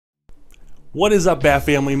What is up, Bat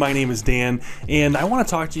Family? My name is Dan, and I want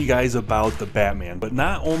to talk to you guys about the Batman. But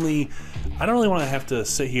not only, I don't really want to have to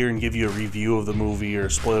sit here and give you a review of the movie or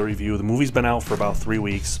a spoiler review. The movie's been out for about 3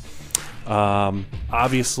 weeks.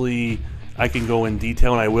 Obviously, I can go in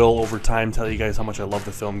detail, and I will over time tell you guys how much I love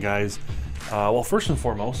the film, guys. Well, first and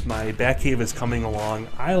foremost, my Batcave is coming along.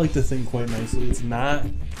 I like to think quite nicely. It's not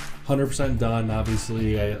 100% done,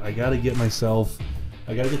 obviously. I got to get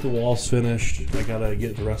the walls finished. I gotta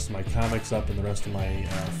get the rest of my comics up and the rest of my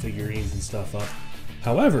figurines and stuff up.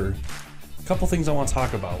 However, a couple things I want to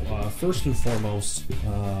talk about. First and foremost,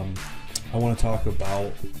 I want to talk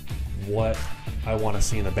about what I want to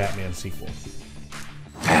see in a Batman sequel.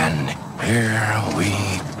 And here we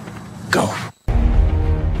go.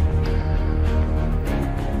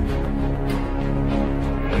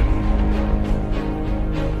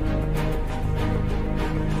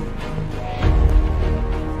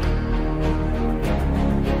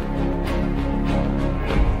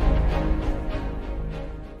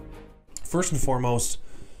 First and foremost,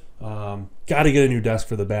 got to get a new desk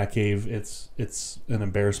for the Batcave. It's an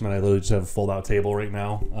embarrassment. I literally just have a fold-out table right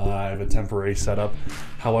now. I have a temporary setup.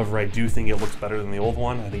 However, I do think it looks better than the old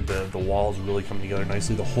one. I think the walls really come together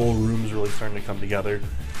nicely. The whole room's really starting to come together.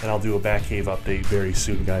 And I'll do a Batcave update very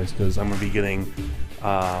soon, guys, because I'm going to be getting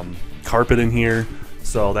carpet in here.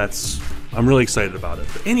 So I'm really excited about it.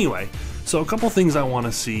 But anyway, so a couple things I want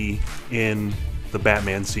to see in the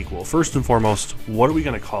Batman sequel. First and foremost, what are we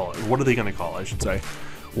going to call it? What are they going to call it, I should say?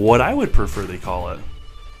 What I would prefer they call it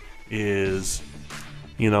is,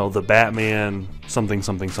 the Batman something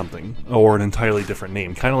something something, or an entirely different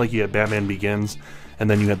name. Kind of like you had Batman Begins, and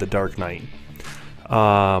then you had The Dark Knight,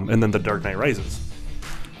 and then The Dark Knight Rises.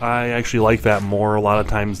 I actually like that more a lot of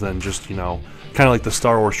times than just, kind of like the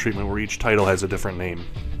Star Wars treatment where each title has a different name.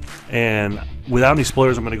 And without any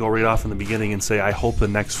spoilers, I'm going to go right off in the beginning and say I hope the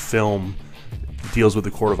next film deals with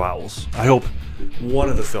the Court of Owls. I hope one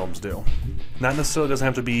of the films do. Not necessarily doesn't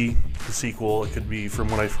have to be the sequel. It could be, from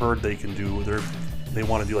what I've heard, they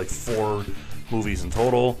want to do like 4 movies in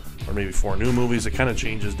total, or maybe 4 new movies. It kind of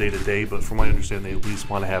changes day to day, but from what I understand, they at least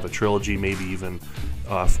want to have a trilogy, maybe even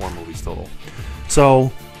 4 movies total.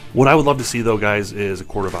 So what I would love to see, though, guys, is a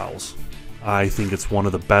Court of Owls. I think it's one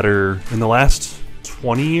of the better in the last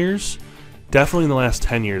 20 years. Definitely in the last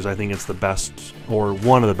 10 years, I think it's the best, or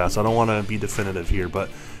one of the best. I don't want to be definitive here, but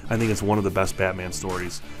I think it's one of the best Batman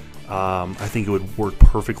stories. I think it would work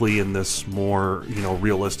perfectly in this more,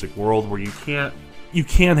 realistic world where you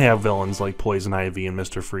can have villains like Poison Ivy and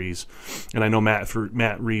Mr. Freeze. And I know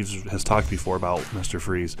Matt Reeves has talked before about Mr.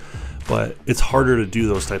 Freeze, but it's harder to do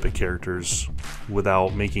those type of characters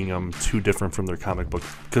without making them too different from their comic book.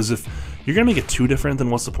 Because if you're going to make it too different, then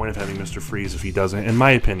what's the point of having Mr. Freeze if he doesn't, in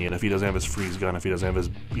my opinion, if he doesn't have his freeze gun, if he doesn't have his,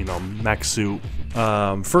 mech suit.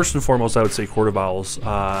 First and foremost, I would say Court of Owls.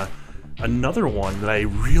 Another one that I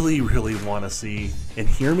really, really want to see, and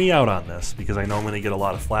hear me out on this, because I know I'm going to get a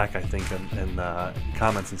lot of flack, I think, in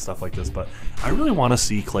comments and stuff like this, but I really want to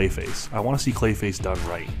see Clayface. I want to see Clayface done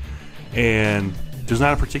right. And there's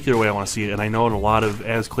not a particular way I want to see it, and I know in a lot of,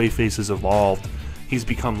 as Clayface has evolved, he's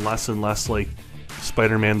become less and less like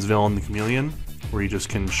Spider-Man's villain, the Chameleon, where he just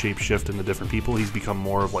can shapeshift into different people. He's become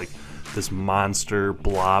more of like this monster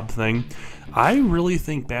blob thing. I really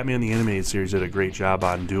think Batman the Animated Series did a great job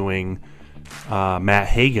on doing Matt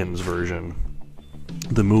Hagen's version,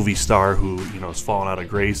 the movie star who has fallen out of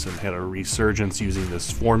grace and had a resurgence using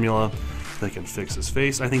this formula that can fix his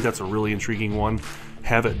face. I think that's a really intriguing one.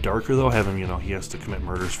 Have it darker though. Have him, he has to commit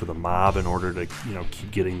murders for the mob in order to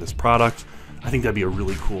keep getting this product. I think that'd be a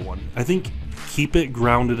really cool one. I think keep it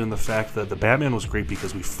grounded in the fact that the Batman was great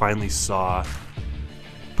because we finally saw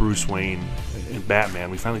Bruce Wayne and Batman.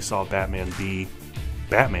 We finally saw Batman be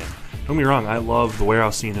Batman. Don't get me wrong, I love the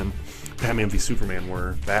warehouse scene in Batman v Superman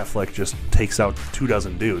where Batfleck just takes out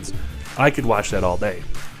 24 dudes. I could watch that all day.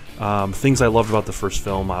 Things I loved about the first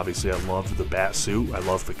film, obviously, I loved the bat suit. I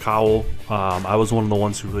loved the cowl. I was one of the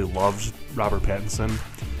ones who really loved Robert Pattinson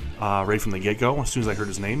right from the get-go. As soon as I heard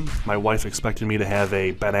his name, my wife expected me to have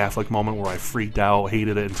a Ben Affleck moment where I freaked out,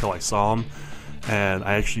 hated it until I saw him, and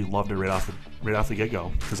I actually loved it right off the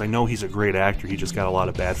get-go, because I know he's a great actor. He just got a lot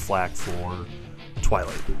of bad flack for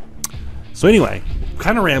Twilight. So anyway,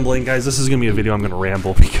 kind of rambling, guys. This is going to be a video I'm going to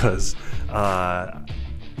ramble because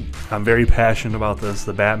I'm very passionate about this.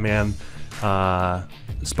 The Batman,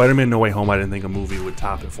 Spider-Man No Way Home, I didn't think a movie would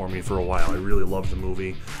top it for me for a while. I really loved the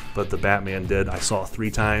movie, but the Batman did. I saw it 3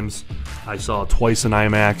 times. I saw it twice in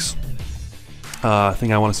IMAX. I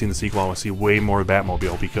think I want to see in the sequel, I want to see way more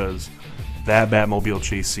Batmobile, because that Batmobile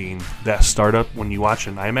chase scene, that startup when you watch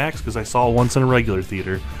in IMAX, because I saw it once in a regular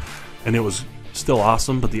theater, and it was still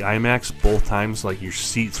awesome, but the IMAX, both times, like, your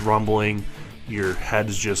seat's rumbling, your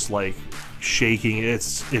head's just like shaking.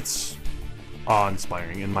 It's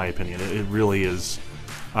awe-inspiring, in my opinion. It really is.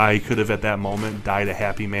 I could have at that moment died a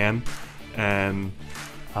happy man, and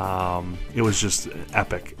it was just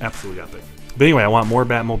epic, absolutely epic. But anyway, I want more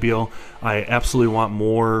Batmobile. I absolutely want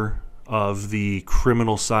more of the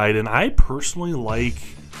criminal side, and I personally like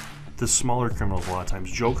the smaller criminals a lot of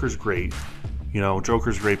times. Joker's great,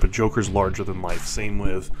 Joker's great, but Joker's larger than life. Same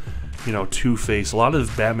with, Two-Face. A lot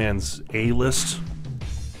of Batman's A-list,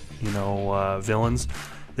 villains,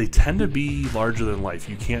 they tend to be larger than life.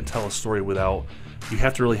 You can't tell a story without, you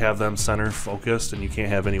have to really have them center focused, and you can't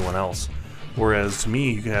have anyone else. Whereas to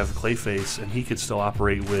me, you can have Clayface, and he could still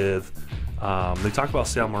operate with, they talk about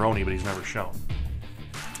Sal Maroni, but he's never shown.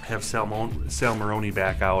 Have Sal Maroni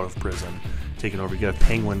back out of prison, taking over. You have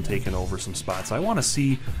Penguin taking over some spots. I want to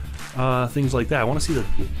see things like that. I want to see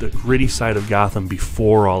the gritty side of Gotham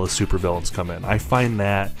before all the supervillains come in. I find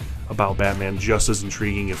that about Batman just as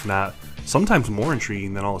intriguing, if not sometimes more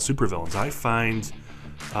intriguing than all the supervillains. I find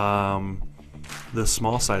the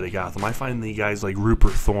small side of Gotham. I find the guys like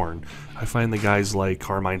Rupert Thorne. I find the guys like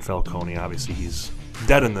Carmine Falcone. Obviously, he's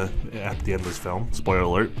dead at the end of this film. Spoiler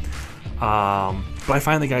alert. But I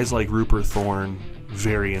find the guys like Rupert Thorne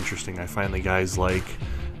very interesting. I find the guys like,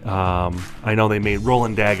 I know they made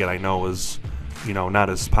Roland Daggett, I know was, not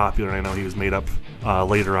as popular. I know he was made up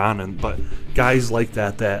later on, but guys like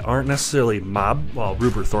that aren't necessarily mob, well,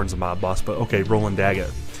 Rupert Thorne's a mob boss, but okay, Roland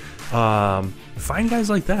Daggett. Find guys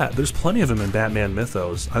like that. There's plenty of them in Batman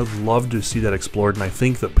mythos. I would love to see that explored, and I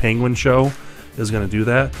think the Penguin show is going to do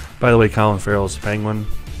that. By the way, Colin Farrell's Penguin,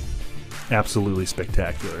 absolutely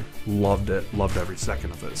spectacular. Loved it. Loved every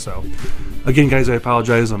second of it. So, again, guys, I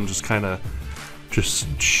apologize. I'm just kind of just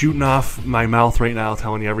shooting off my mouth right now,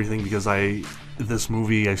 telling you everything, because this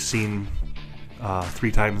movie I've seen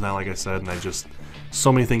 3 times now, like I said, and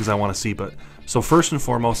so many things I want to see. But so first and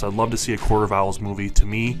foremost, I'd love to see a Court of Owls movie. To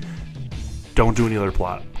me, don't do any other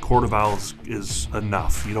plot. Court of Owls is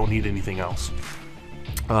enough. You don't need anything else.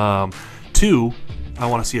 2, I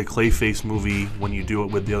want to see a Clayface movie when you do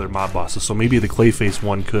it with the other mob bosses. So maybe the Clayface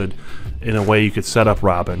one could, in a way, you could set up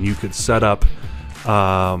Robin. You could set up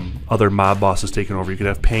other mob bosses taking over. You could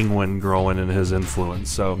have Penguin growing in his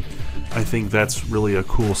influence. So I think that's really a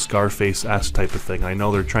cool Scarface-esque type of thing. I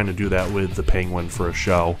know they're trying to do that with the Penguin for a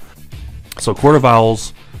show. So Court of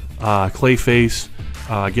Owls, Clayface,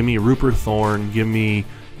 give me Rupert Thorne, give me,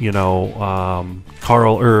 Roland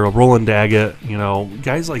Daggett,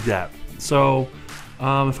 guys like that. So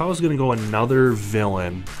if I was going to go another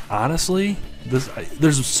villain, honestly,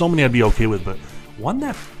 there's so many I'd be okay with, but one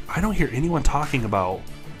that I don't hear anyone talking about,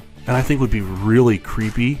 and I think would be really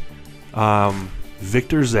creepy,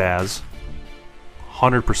 Victor Zsasz,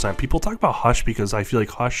 100%. People talk about Hush because I feel like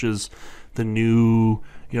Hush is the new,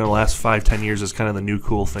 the last 5-10 years is kind of the new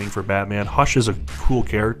cool thing for Batman. Hush is a cool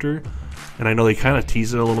character, and I know they kind of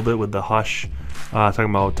tease it a little bit with the Hush, talking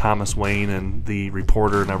about Thomas Wayne and the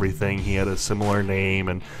reporter and everything. He had a similar name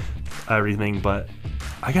and everything, but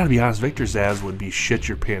I gotta be honest, Victor Zsasz would be shit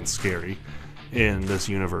your pants scary in this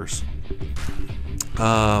universe.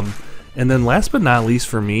 And then last but not least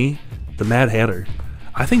for me, the Mad Hatter.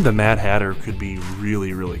 I think the Mad Hatter could be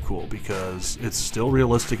really, really cool because it's still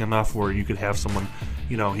realistic enough where you could have someone,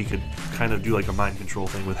 he could kind of do like a mind control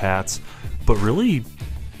thing with hats, but really,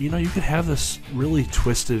 you could have this really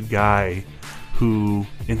twisted guy who,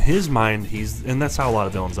 in his mind, and that's how a lot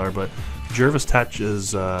of villains are, but Jervis Tetch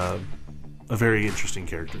is a very interesting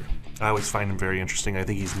character. I always find him very interesting. I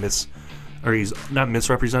think he's not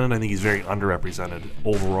misrepresented. I think he's very underrepresented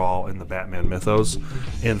overall in the Batman mythos.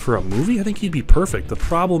 And for a movie, I think he'd be perfect. The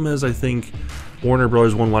problem is, I think Warner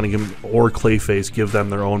Brothers wouldn't want to give him, or Clayface, give them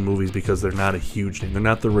their own movies because they're not a huge name. They're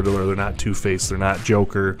not the Riddler. They're not Two-Face. They're not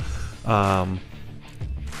Joker.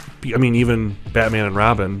 Even Batman and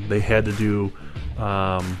Robin, they had to do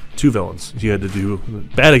 2 villains. You had to do,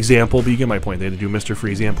 bad example, but you get my point. They had to do Mr.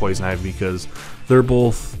 Freeze and Poison Ivy because they're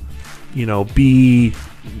both,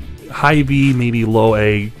 high B, maybe low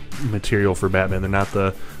A material for Batman. They're not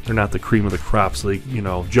the cream of the crop. So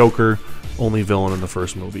Joker, only villain in the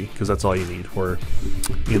first movie because that's all you need. Or,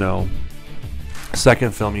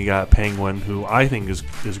 second film you got Penguin, who I think is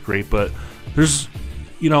great, but there's,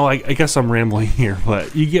 I guess I'm rambling here,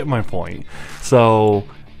 but you get my point. So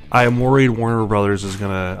I am worried Warner Brothers is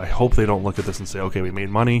gonna. I hope they don't look at this and say, okay, we made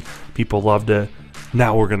money, people loved it,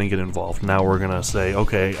 now we're gonna get involved. Now we're gonna say,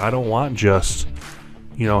 okay, I don't want just,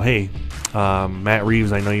 hey, Matt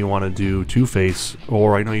Reeves, I know you want to do Two-Face,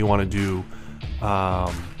 or I know you want to do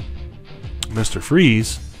Mr.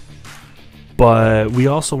 Freeze, But we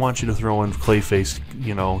also want you to throw in Clayface,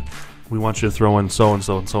 you know, we want you to throw in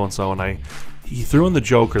so-and-so and so-and-so, and he threw in the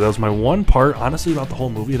Joker. That was my one part, honestly, about the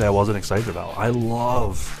whole movie that I wasn't excited about. I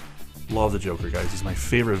love the Joker, guys. He's my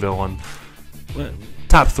favorite villain.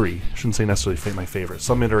 Top 3. Shouldn't say necessarily my favorite.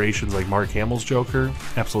 Some iterations like Mark Hamill's Joker,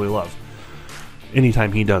 absolutely love.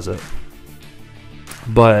 Anytime he does it.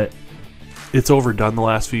 But it's overdone the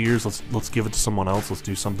last few years. Let's give it to someone else. Let's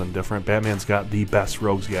do something different. Batman's got the best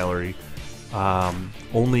rogues gallery.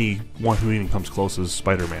 Only one who even comes close is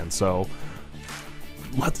Spider-Man. So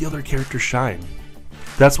let the other characters shine.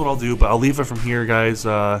 That's what I'll do. But I'll leave it from here, guys.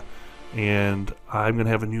 And I'm going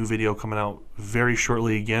to have a new video coming out very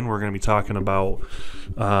shortly again. We're going to be talking about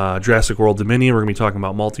Jurassic World Dominion. We're going to be talking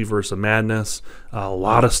about Multiverse of Madness. A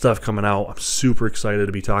lot of stuff coming out. I'm super excited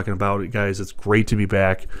to be talking about it, guys. It's great to be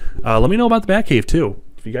back. Let me know about the Batcave, too.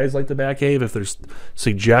 If you guys like the Batcave, if there's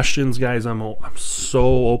suggestions, guys, I'm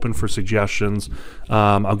so open for suggestions.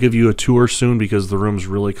 I'll give you a tour soon because the room's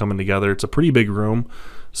really coming together. It's a pretty big room.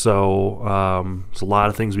 So there's a lot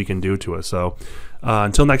of things we can do to it. So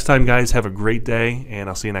until next time, guys, have a great day, and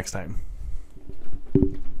I'll see you next time.